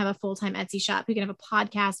business, who can have a full-time Etsy shop, who can have a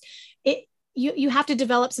podcast. You have to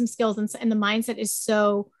develop some skills, and the mindset is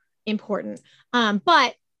so important.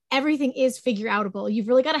 But everything is figure outable. You've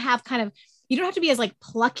really got to have you don't have to be as like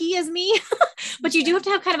plucky as me, but you do have to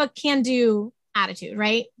have kind of a can-do attitude,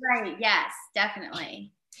 right? Right. Yes,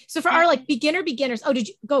 definitely. So for our like beginners, did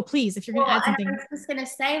you go, please, if you're going to add something. I was just going to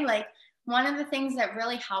say, like, one of the things that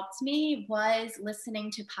really helped me was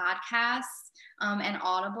listening to podcasts and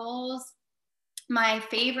audibles. My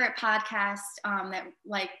favorite podcast that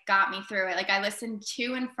like got me through it, like I listened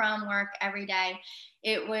to and from work every day.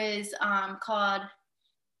 It was called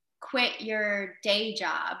Quit Your Day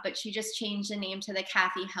Job, but she just changed the name to the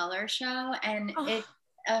Cathy Heller Show. And it's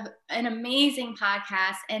an amazing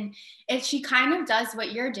podcast. And she kind of does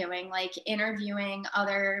what you're doing, like interviewing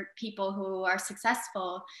other people who are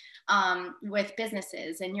successful with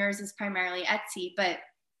businesses. And yours is primarily Etsy, but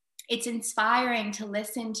it's inspiring to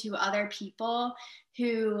listen to other people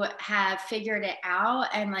who have figured it out,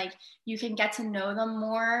 and like you can get to know them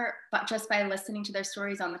more, but just by listening to their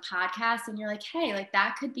stories on the podcast. And you're like, hey, like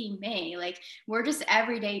that could be me. Like we're just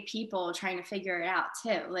everyday people trying to figure it out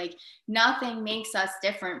too. Like nothing makes us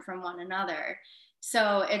different from one another.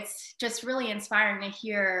 So it's just really inspiring to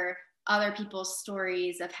hear other people's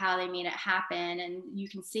stories of how they made it happen. And you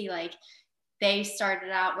can see like they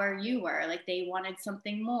started out where you were, like they wanted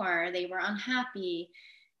something more, they were unhappy.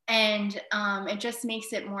 And it just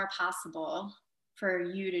makes it more possible for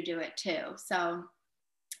you to do it too. So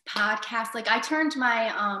podcasts, like I turned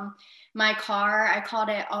my my car, I called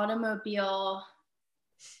it automobile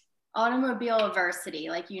university,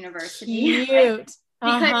 like university. Cute.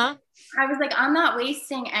 Because I was like, I'm not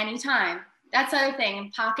wasting any time. That's the other thing.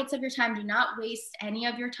 In pockets of your time, do not waste any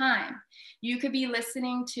of your time. You could be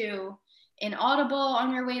listening to an Audible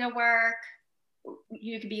on your way to work.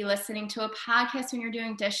 You could be listening to a podcast when you're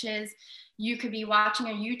doing dishes. You could be watching a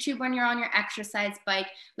YouTube when you're on your exercise bike.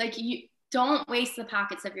 Like you don't waste the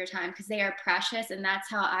pockets of your time because they are precious. And that's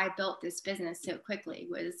how I built this business so quickly,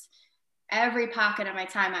 was every pocket of my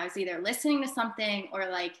time I was either listening to something or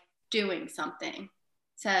like doing something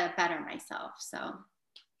to better myself. So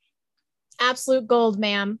absolute gold,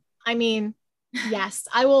 ma'am. I mean, yes,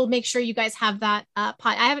 I will make sure you guys have that I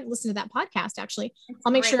haven't listened to that podcast actually.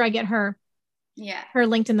 I'll make sure I get her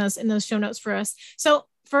linked in those show notes for us. So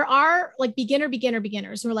for our like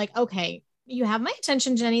beginners who are like, okay, you have my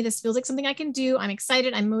attention, Jenny, this feels like something I can do. I'm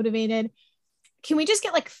excited. I'm motivated. Can we just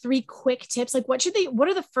get like 3 quick tips? Like what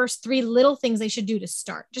are the first 3 little things they should do to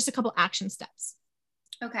start? Just a couple action steps.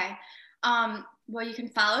 Okay. Well, you can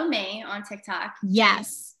follow me on TikTok.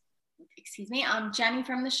 Yes. Jenny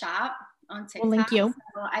from the shop on TikTok. Well, thank you.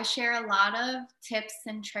 So I share a lot of tips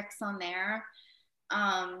and tricks on there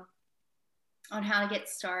on how to get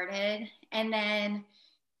started. And then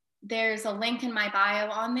there's a link in my bio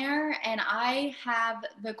on there. And I have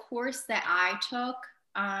the course that I took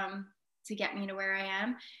to get me to where I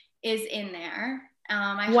am is in there.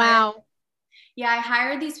 I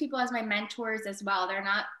hired these people as my mentors as well. They're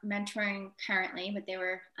not mentoring currently, but they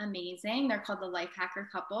were amazing. They're called the Life Hacker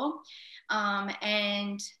Couple.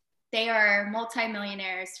 And they are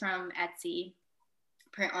multimillionaires from Etsy,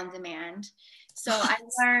 print on demand. So I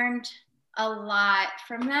learned a lot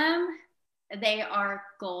from them. They are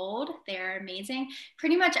gold. They're amazing.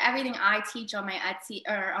 Pretty much everything I teach on my Etsy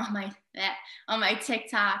or on my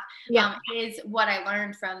TikTok is what I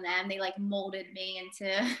learned from them. They like molded me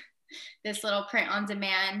into this little print on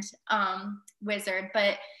demand wizard.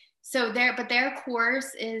 But their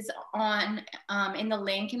course is on in the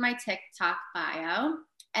link in my TikTok bio.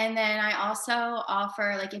 And then I also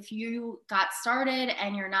offer, like, if you got started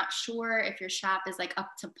and you're not sure if your shop is like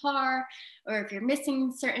up to par or if you're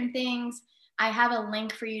missing certain things, I have a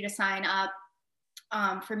link for you to sign up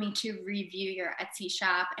for me to review your Etsy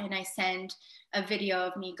shop. And I send a video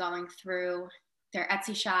of me going through their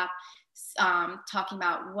Etsy shop, talking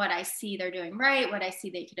about what I see they're doing right, what I see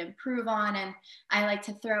they could improve on. And I like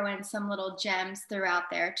to throw in some little gems throughout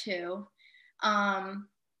there too.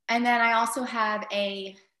 And then I also have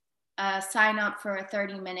a sign up for a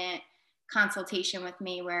 30-minute consultation with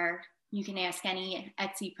me where you can ask any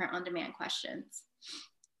Etsy print on demand questions.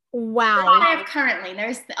 Wow. That's what I have currently.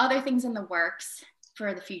 There's other things in the works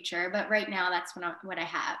for the future, but right now that's what I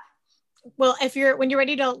have. Well, when you're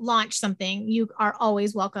ready to launch something, you are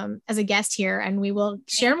always welcome as a guest here, and we will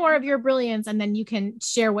share more of your brilliance, and then you can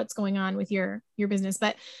share what's going on with your business.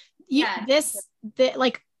 But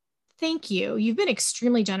thank you. You've been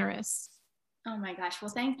extremely generous. Oh my gosh.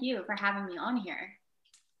 Well, thank you for having me on here.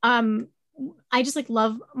 I just like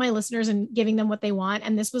love my listeners and giving them what they want.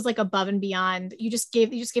 And this was like above and beyond. You just gave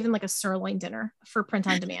them like a sirloin dinner for print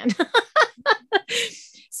on demand.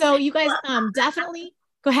 So you guys definitely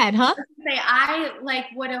go ahead, huh? I like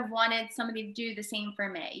would have wanted somebody to do the same for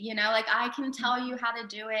me. You know, like I can tell you how to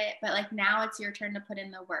do it, but like now it's your turn to put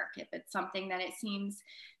in the work if it's something that it seems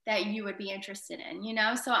that you would be interested in, you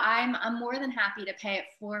know? So I'm more than happy to pay it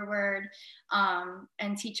forward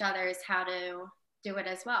and teach others how to do it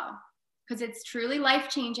as well. Because it's truly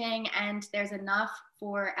life-changing and there's enough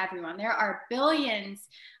for everyone. There are billions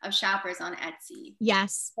of shoppers on Etsy.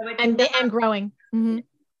 Yes, so and growing. Mm-hmm.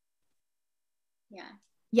 Yeah.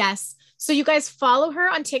 Yes. So you guys follow her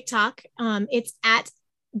on TikTok. It's at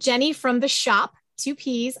Jenny from the shop, 2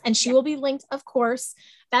 P's, and she will be linked, of course.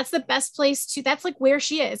 That's the best place to, that's like where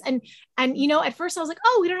she is. And, you know, at first I was like,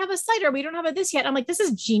 oh, we don't have a site or we don't have a this yet. I'm like, this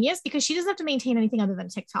is genius because she doesn't have to maintain anything other than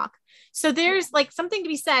TikTok. So there's like something to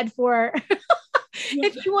be said for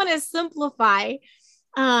if you want to simplify,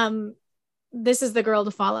 this is the girl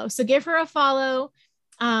to follow. So give her a follow.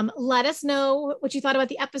 Let us know what you thought about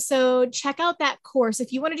the episode. Check out that course.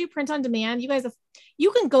 If you want to do print on demand,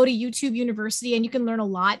 you can go to YouTube University and you can learn a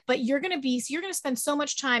lot, but you're going to spend so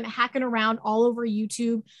much time hacking around all over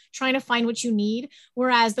YouTube, trying to find what you need.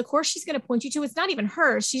 Whereas the course she's going to point you to, it's not even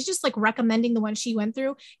hers. She's just like recommending the one she went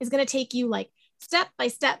through is going to take you like step by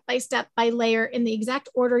step by layer in the exact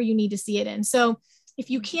order you need to see it in. So if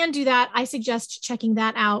you can do that, I suggest checking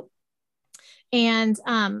that out. And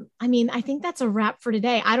I mean, I think that's a wrap for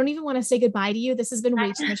today. I don't even want to say goodbye to you. This has been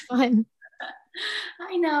way too much fun.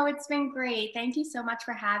 I know, it's been great. Thank you so much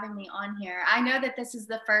for having me on here. I know that this is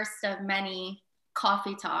the first of many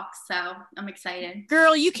coffee talks, so I'm excited.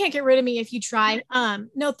 Girl, you can't get rid of me if you try.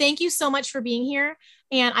 No, thank you so much for being here.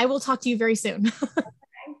 And I will talk to you very soon. Okay.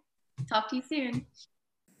 Talk to you soon.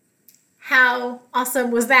 How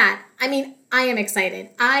awesome was that? I mean, I am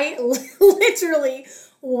excited. I literally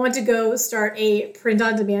want to go start a print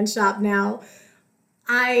on demand shop now.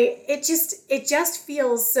 It just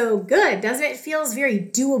feels so good, doesn't it? It feels very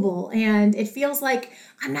doable, and it feels like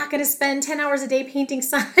I'm not going to spend 10 hours a day painting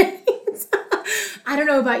signs. I don't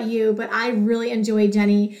know about you, but I really enjoyed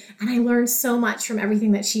Jenny, and I learned so much from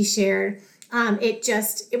everything that she shared.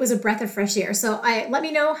 It was a breath of fresh air. So let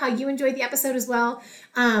me know how you enjoyed the episode as well.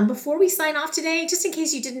 Before we sign off today, just in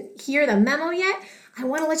case you didn't hear the memo yet, I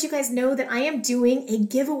want to let you guys know that I am doing a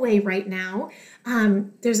giveaway right now.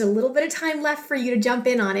 There's a little bit of time left for you to jump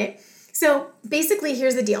in on it. So basically,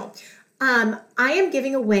 here's the deal. I am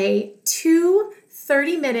giving away 2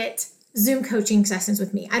 30-minute Zoom coaching sessions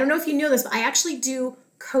with me. I don't know if you know this, but I actually do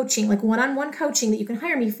coaching, like one-on-one coaching that you can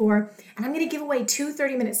hire me for. And I'm going to give away 2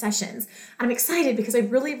 30-minute sessions. I'm excited because I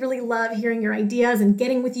really, really love hearing your ideas and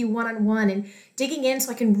getting with you one-on-one and digging in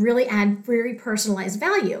so I can really add very personalized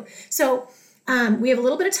value. So we have a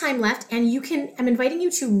little bit of time left, and I'm inviting you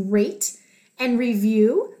to rate and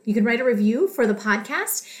review. You can write a review for the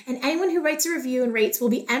podcast, and anyone who writes a review and rates will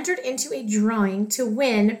be entered into a drawing to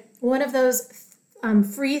win one of those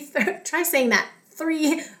free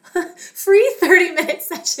 30-minute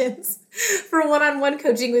sessions for one-on-one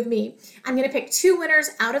coaching with me. I'm going to pick 2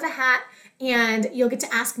 winners out of a hat, and you'll get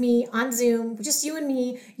to ask me on Zoom, just you and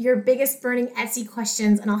me, your biggest burning Etsy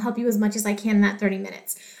questions, and I'll help you as much as I can in that 30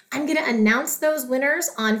 minutes. I'm going to announce those winners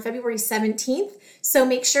on February 17th, so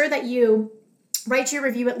make sure that you write your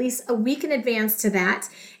review at least a week in advance to that,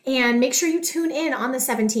 and make sure you tune in on the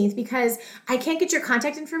 17th because I can't get your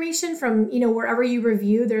contact information from, wherever you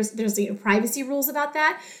review. There's privacy rules about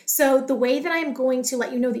that. So the way that I'm going to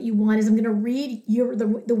let you know that you won is I'm going to read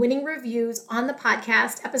the winning reviews on the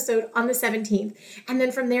podcast episode on the 17th. And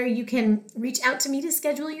then from there, you can reach out to me to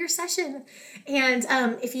schedule your session. And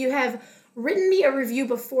if you have written me a review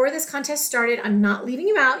before this contest started, I'm not leaving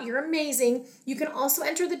you out. You're amazing. You can also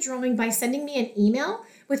enter the drawing by sending me an email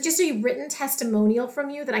with just a written testimonial from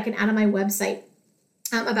you that I can add on my website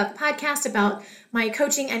about the podcast, about my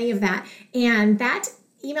coaching, any of that. And that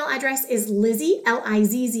email address is Lizzie,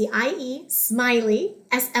 Lizzie, Smiley, Smiley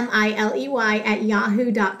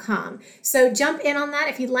 @yahoo.com. So jump in on that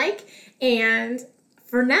if you'd like. And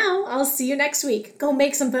for now, I'll see you next week. Go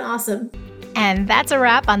make something awesome. And that's a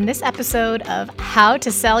wrap on this episode of How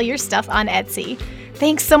to Sell Your Stuff on Etsy.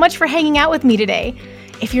 Thanks so much for hanging out with me today.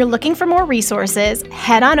 If you're looking for more resources,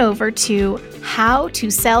 head on over to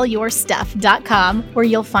howtosellyourstuff.com, where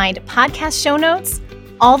you'll find podcast show notes,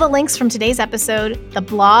 all the links from today's episode, the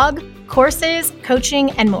blog, courses,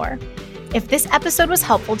 coaching, and more. If this episode was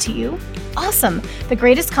helpful to you, awesome. The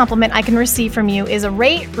greatest compliment I can receive from you is a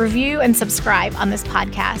rate, review, and subscribe on this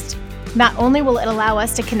podcast. Not only will it allow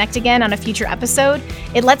us to connect again on a future episode,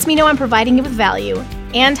 it lets me know I'm providing you with value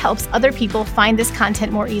and helps other people find this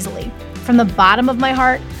content more easily. From the bottom of my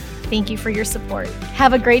heart, thank you for your support.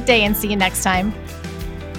 Have a great day and see you next time.